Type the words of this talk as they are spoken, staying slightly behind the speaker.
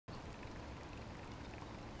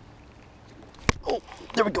Oh,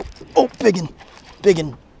 there we go. Oh, biggin,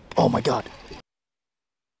 biggin. Oh my God.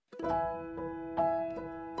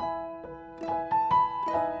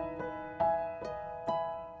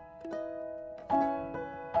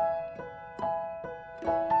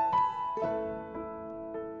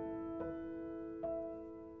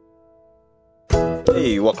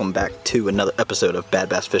 Hey, welcome back to another episode of Bad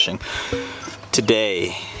Bass Fishing.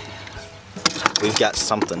 Today, we've got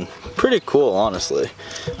something pretty cool, honestly.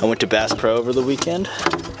 I went to Bass Pro over the weekend,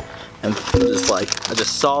 and I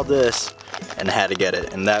just saw this and had to get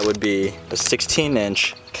it, and that would be a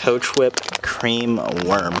 16-inch Coachwhip cream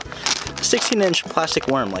worm. A 16-inch plastic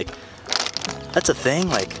worm, like, that's a thing?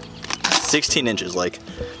 Like, 16 inches, like,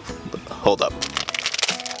 hold up.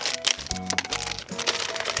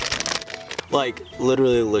 Like,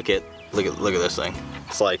 literally look at this thing.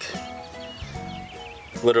 It's like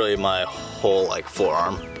literally my whole like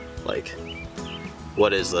forearm. Like,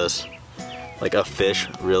 what is this? Like, a fish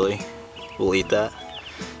really will eat that?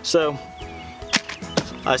 So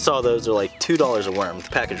I saw those are like $2 a worm. The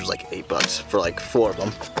package was like $8 for like 4 of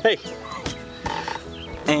them. Hey!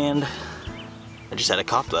 And I just had to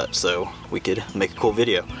cop that so we could make a cool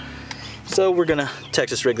video. So we're gonna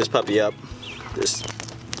Texas rig this puppy up. This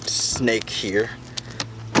snake here,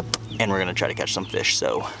 and we're gonna try to catch some fish,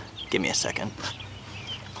 so give me a second.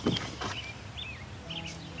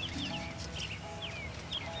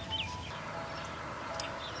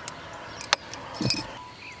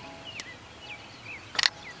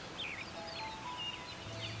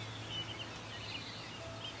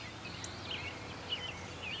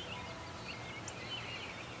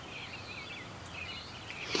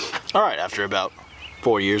 Alright, after about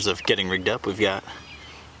 4 years of getting rigged up, we've got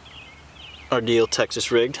our deal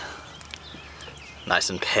Texas rigged, nice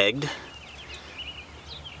and pegged,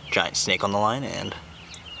 giant snake on the line, and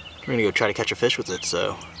we're gonna go try to catch a fish with it,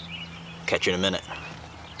 so catch you in a minute.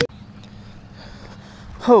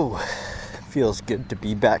 Oh, feels good to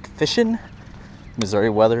be back fishing. Missouri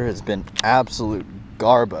weather has been absolute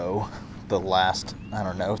garbo the last, I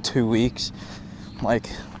don't know, 2 weeks. Like,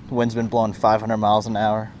 the wind's been blowing 500 miles an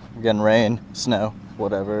hour. We're getting rain, snow,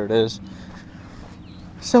 whatever it is.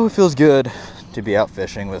 So it feels good to be out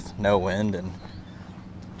fishing with no wind and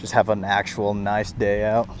just have an actual nice day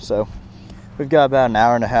out. So we've got about an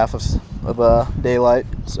hour and a half of daylight,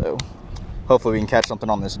 so hopefully we can catch something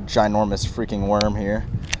on this ginormous freaking worm here.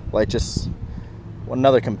 Like, just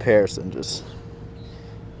another comparison, just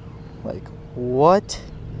like, what?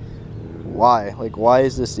 Why? Like, why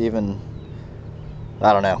is this even,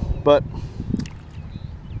 I don't know, but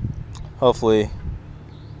hopefully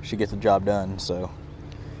she gets the job done. So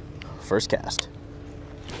first cast.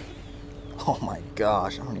 Oh my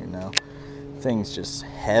gosh, I don't even know. Thing's just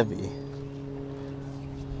heavy.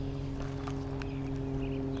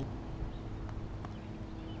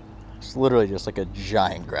 It's literally just like a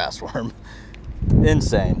giant grass worm.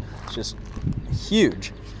 Insane. It's just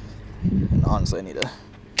huge. And honestly, I need to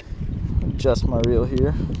adjust my reel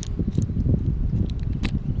here.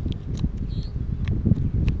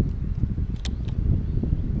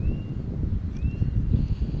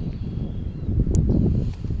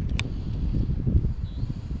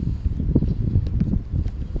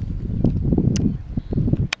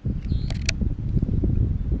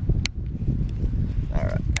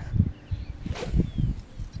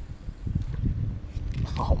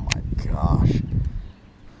 Oh my gosh.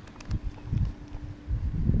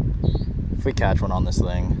 If we catch one on this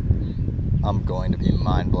thing, I'm going to be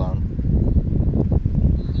mind blown.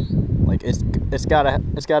 Like, it's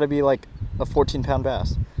gotta be like a 14-pound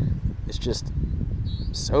bass. It's just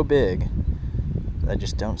so big that I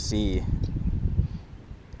just don't see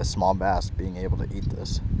a small bass being able to eat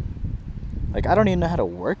this. Like, I don't even know how to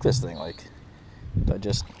work this thing. Like, do I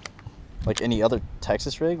just, like any other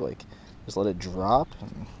Texas rig, like, just let it drop?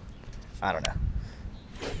 And I don't know.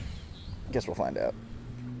 Guess we'll find out.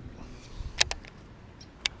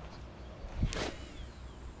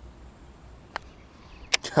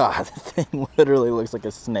 God, the thing literally looks like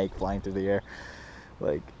a snake flying through the air.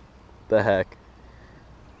 Like, the heck.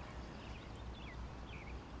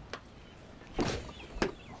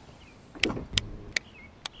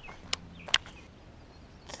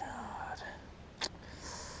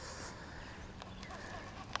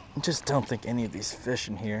 I just don't think any of these fish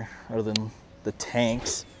in here, other than the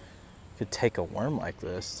tanks, could take a worm like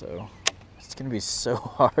this, so it's gonna be so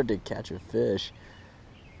hard to catch a fish.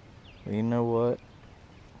 But you know what?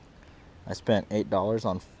 I spent $8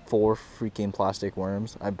 on 4 freaking plastic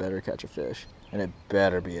worms. I better catch a fish, and it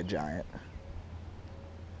better be a giant.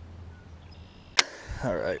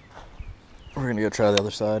 All right, we're gonna go try the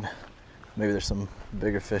other side. Maybe there's some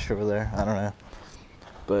bigger fish over there, I don't know.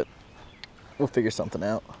 We'll figure something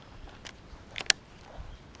out.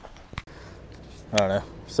 I don't know.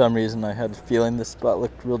 For some reason I had a feeling this spot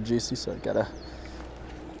looked real juicy, so I gotta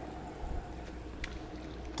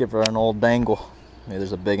give her an old dangle. Maybe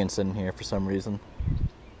there's a big one sitting here for some reason.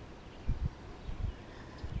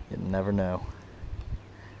 You never know.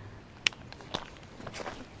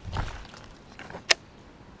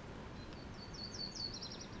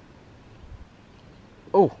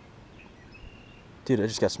 Oh! Dude, I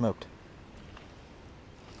just got smoked.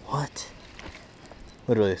 What?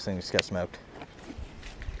 Literally, this thing just got smoked.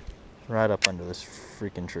 Right up under this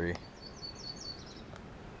freaking tree.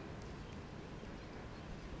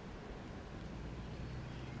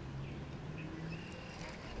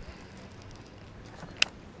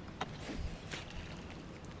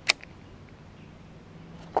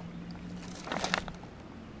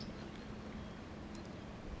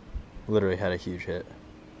 Literally had a huge hit.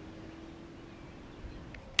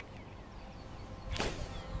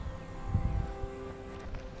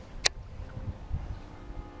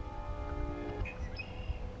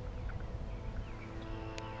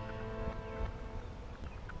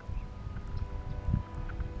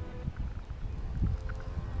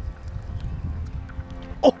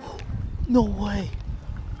 Oh, no way.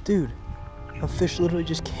 Dude, a fish literally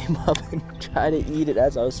just came up and tried to eat it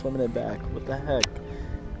as I was swimming it back. What the heck?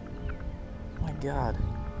 Oh my God.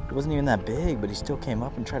 It wasn't even that big, but he still came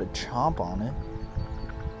up and tried to chomp on it.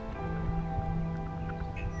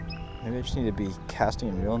 Maybe I just need to be casting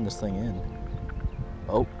and reeling this thing in.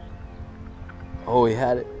 Oh. Oh, he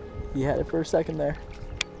had it. He had it for a second there.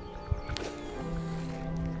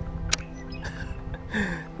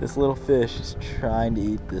 This little fish is trying to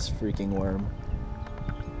eat this freaking worm.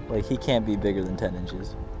 Like, he can't be bigger than 10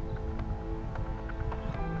 inches.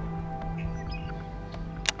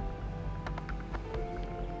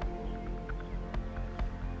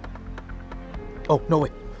 Oh, no way.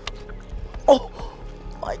 Oh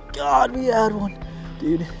my God, we had one.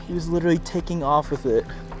 Dude, he was literally taking off with it.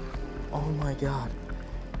 Oh my God.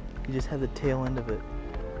 He just had the tail end of it.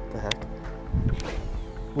 What the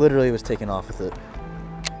heck? Literally was taking off with it.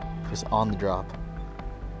 Just on the drop.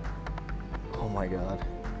 Oh my God.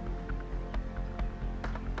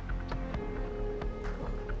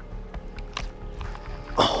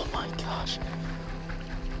 Oh my gosh.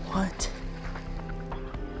 What?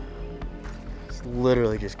 He's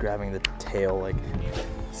literally just grabbing the tail like,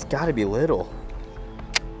 it's gotta be little.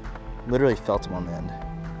 Literally felt him on the end.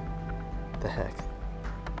 What the heck?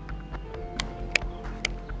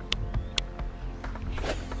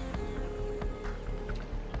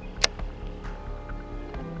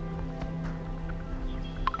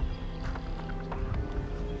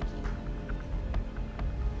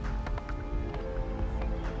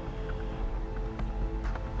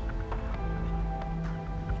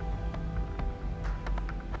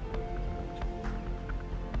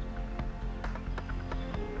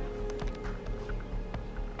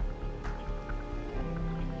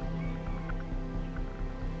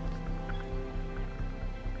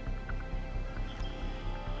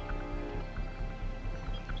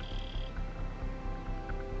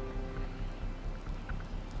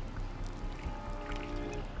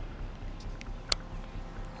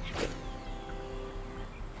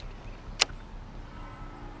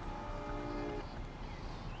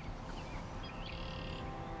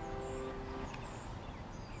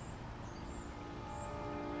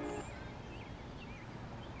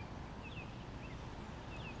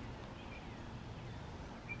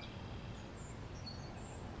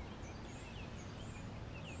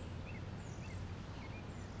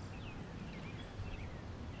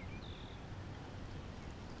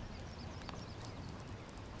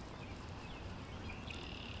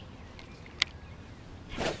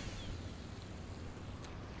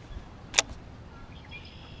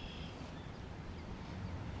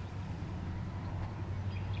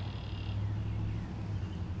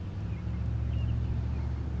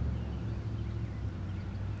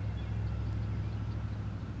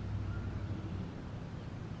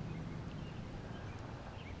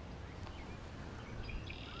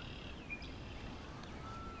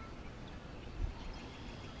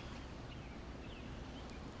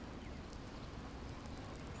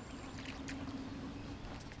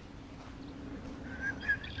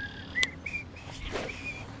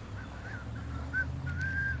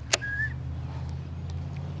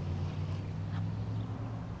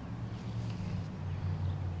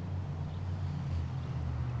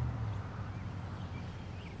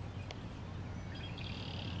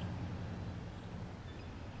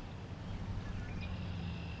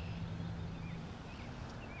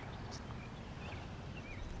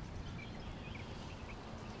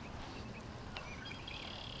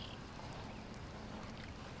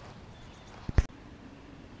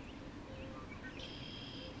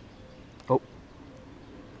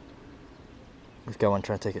 He's got one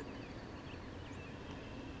trying to take it.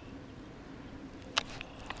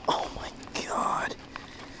 Oh my god.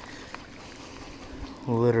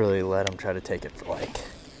 Literally let him try to take it for like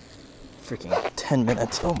freaking 10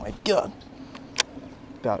 minutes. Oh my god.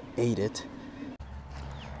 About ate it.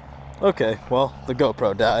 Okay, well, the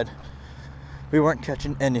GoPro died. We weren't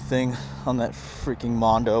catching anything on that freaking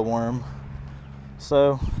Mondo worm.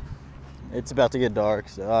 So, it's about to get dark,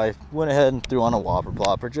 so I went ahead and threw on a whopper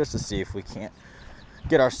plopper just to see if we can't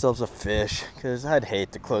get ourselves a fish, because I'd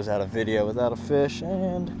hate to close out a video without a fish,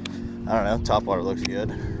 and I don't know, topwater looks good.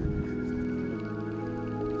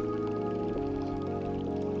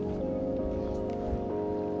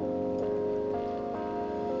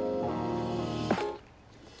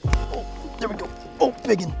 Oh, there we go. Oh,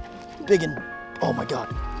 biggin, biggin. Oh my god,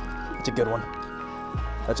 that's a good one.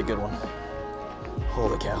 That's a good one.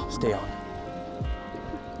 Holy cow, stay on.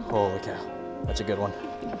 Holy cow, that's a good one.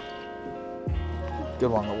 Good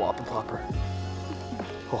one on the whopper plopper.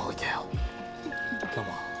 Holy cow. Come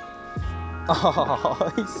on.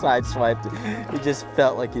 Oh, he sideswiped it. He just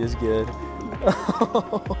felt like he was good.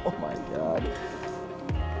 Oh my god.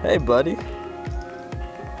 Hey, buddy.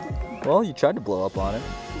 Well, you tried to blow up on it.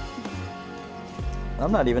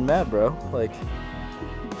 I'm not even mad, bro. Like,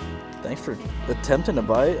 thanks for attempting to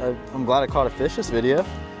bite. I'm glad I caught a fish this video.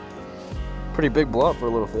 Pretty big blow up for a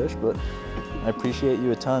little fish, but I appreciate you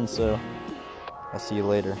a ton, so I'll see you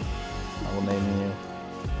later. I will name you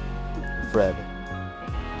Fred.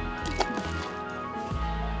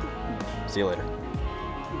 See you later.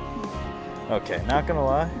 Okay, not gonna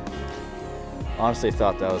lie. Honestly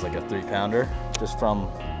thought that was like a 3-pounder, just from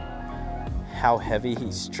how heavy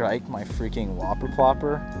he striked my freaking whopper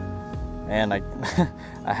plopper. And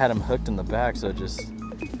I had him hooked in the back, so it just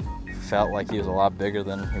felt like he was a lot bigger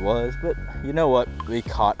than he was. But you know what? We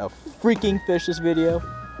caught a freaking fish this video.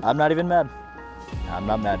 I'm not even mad. I'm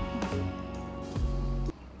not mad.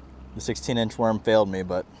 The 16-inch worm failed me,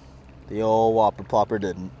 but the old whopper plopper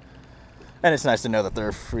didn't. And it's nice to know that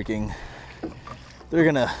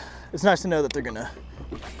it's nice to know that they're gonna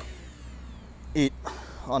eat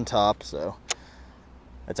on top, so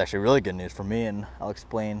that's actually really good news for me, and I'll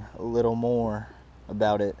explain a little more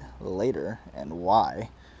about it later and why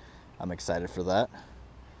I'm excited for that.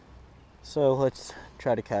 So let's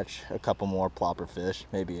try to catch a couple more plopper fish,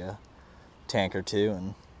 maybe a tank or two,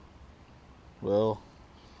 and we'll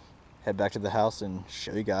head back to the house and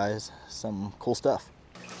show you guys some cool stuff.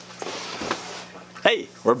 Hey,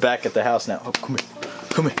 we're back at the house now. Oh, come here,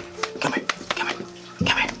 come here, come here, come here,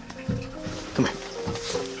 come here, come here.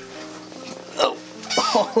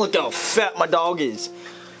 Oh, look how fat my dog is.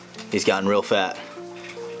 He's gotten real fat.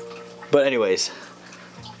 But anyways,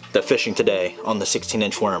 the fishing today on the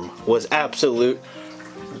 16-inch worm was absolute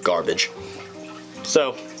garbage.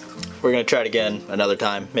 So we're gonna try it again another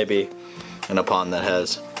time, maybe in a pond that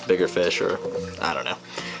has bigger fish, or I don't know.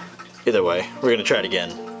 Either way, we're gonna try it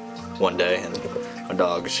again one day, and my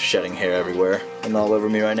dog's shedding hair everywhere and all over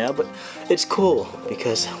me right now, but it's cool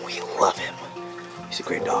because we love him. He's a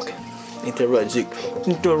great dog. Ain't that right, Zeke?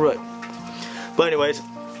 Ain't that right? But anyways,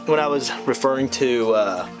 when I was referring to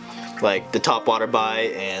like the topwater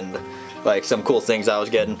bite and like some cool things I was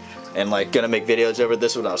getting and like gonna make videos over,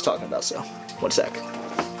 this is what I was talking about, so one sec.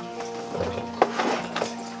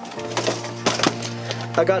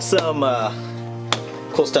 I got some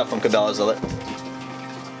cool stuff from Cabela's the other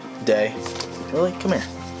day. Really? Come here.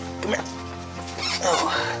 Come here. Oh.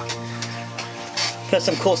 Got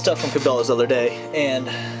some cool stuff from Cabela's the other day, and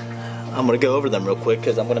I'm gonna go over them real quick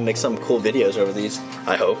because I'm gonna make some cool videos over these,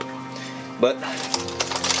 I hope. But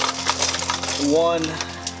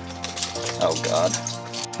oh god.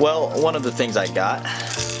 Well, one of the things I got,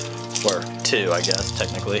 or two I guess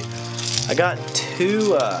technically, I got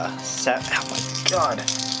two oh my god.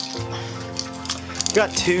 I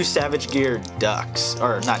got two Savage Gear ducks,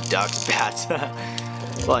 or not ducks, bats.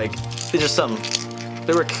 Like, they're just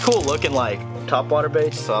they were cool looking like topwater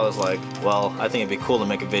baits, so I was like, well, I think it'd be cool to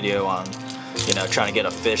make a video on, you know, trying to get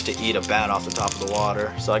a fish to eat a bat off the top of the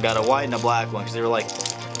water. So I got a white and a black one because they were like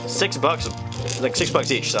 $6, like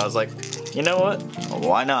 $6 each. So I was like, you know what? Well,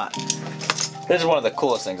 why not? This is one of the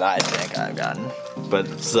coolest things I think I've gotten. But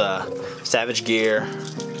it's Savage Gear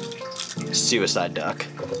Suicide Duck,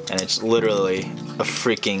 and it's literally a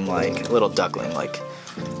freaking like little duckling. Like,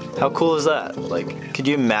 how cool is that? Like, could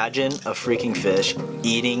you imagine a freaking fish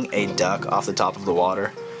eating a duck off the top of the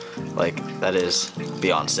water? Like, that is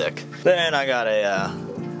beyond sick. Then I got a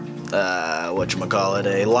whatchamacallit,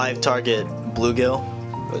 a live target bluegill,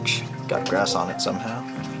 which got grass on it somehow.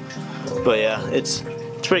 But yeah, it's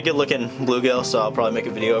pretty good looking bluegill, so I'll probably make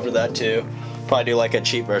a video over that too. probably do like a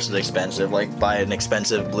cheap versus expensive, like buy an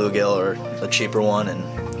expensive bluegill or a cheaper one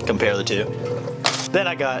and compare the two. Then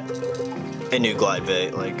I got a new glide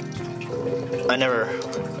bait. Like, I never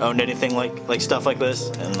owned anything like stuff like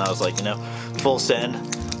this, and I was like, you know, full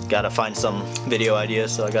send, gotta find some video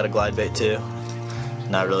ideas, so I got a glide bait too.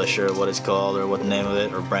 Not really sure what it's called or what the name of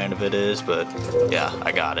it or brand of it is, but yeah,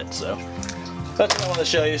 I got it. So that's what I want to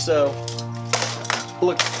show you. So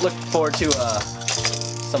look forward to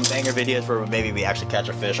some banger videos where maybe we actually catch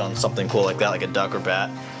a fish on something cool like that, like a duck or bat.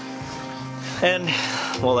 And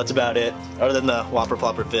well, that's about it. Other than the whopper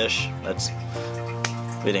plopper fish,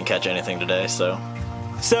 we didn't catch anything today. So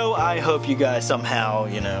I hope you guys somehow,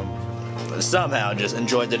 you know, just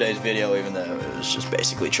enjoyed today's video, even though it was just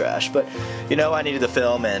basically trash. But you know, I needed to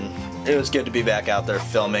film, and it was good to be back out there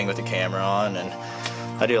filming with the camera on. And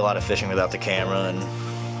I do a lot of fishing without the camera,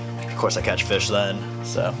 and of course I catch fish then,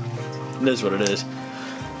 so it is what it is.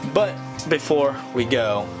 But before we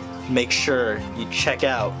go, make sure you check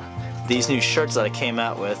out these new shirts that I came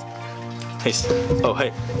out with. Hey, oh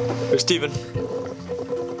hey, there's Steven.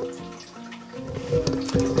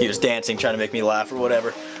 He was dancing, trying to make me laugh or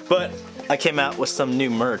whatever. But I came out with some new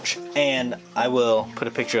merch, and I will put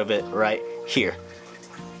a picture of it right here.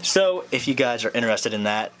 So if you guys are interested in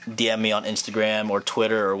that, DM me on Instagram or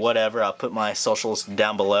Twitter or whatever. I'll put my socials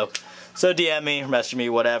down below. So DM me, message me,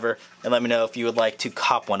 whatever, and let me know if you would like to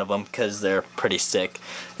cop one of them, because they're pretty sick.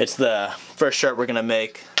 It's the first shirt we're gonna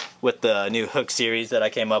make with the new hook series that I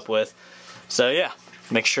came up with. So yeah,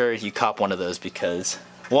 make sure you cop one of those, because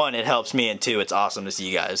one, it helps me, and two, it's awesome to see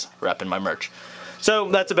you guys repping my merch.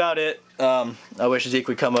 So that's about it. I wish Zeke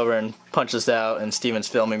would come over and punch this out, and Steven's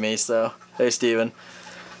filming me, so hey Steven.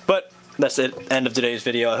 But that's it, end of today's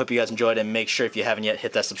video. I hope you guys enjoyed, and make sure if you haven't yet,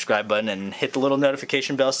 hit that subscribe button and hit the little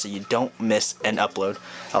notification bell so you don't miss an upload.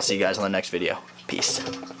 I'll see you guys on the next video. Peace.